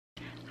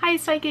Hi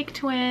Psychic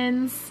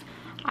Twins!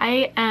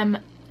 I am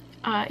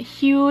a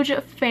huge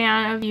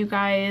fan of you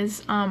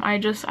guys.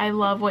 I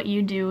love what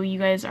you do. You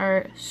guys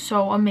are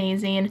so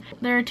amazing.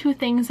 There are two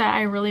things that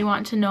I really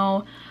want to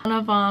know. One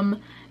of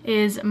them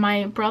is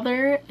my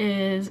brother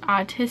is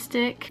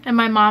autistic, and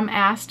my mom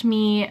asked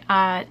me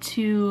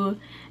to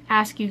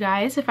ask you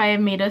guys if I have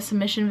made a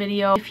submission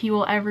video if he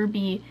will ever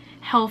be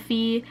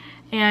healthy,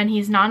 and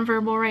he's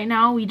nonverbal right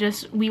now.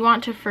 We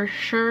want to for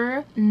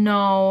sure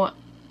know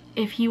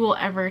if he will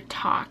ever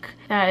talk.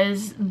 That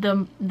is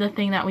the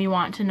thing that we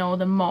want to know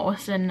the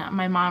most, and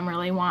my mom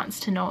really wants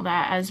to know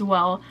that as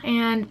well.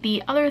 And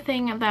the other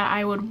thing that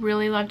I would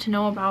really love to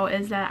know about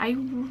is that I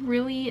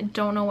really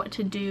don't know what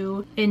to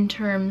do in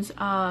terms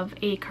of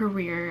a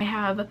career. I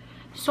have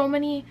so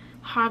many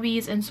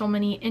hobbies and so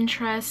many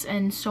interests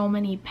and so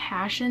many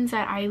passions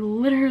that I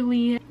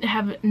literally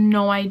have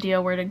no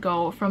idea where to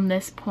go from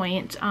this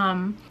point.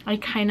 I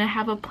kind of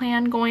have a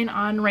plan going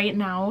on right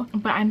now,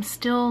 but I'm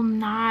still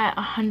not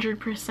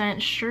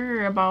 100%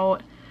 sure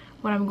about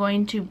what I'm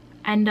going to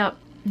end up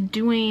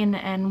doing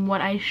and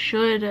what I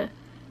should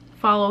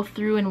follow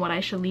through and what I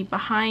should leave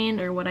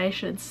behind or what I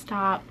should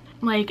stop.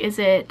 Like, is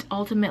it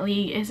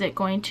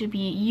going to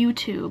be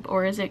YouTube,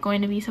 or is it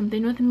going to be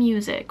something with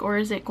music, or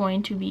is it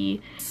going to be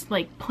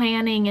like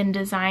planning and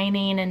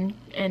designing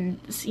and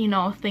you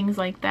know, things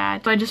like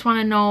that. So I just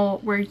want to know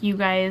where you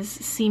guys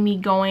see me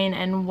going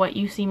and what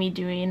you see me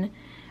doing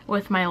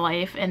with my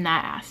life in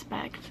that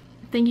aspect.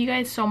 Thank you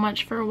guys so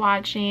much for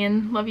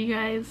watching. Love you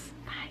guys.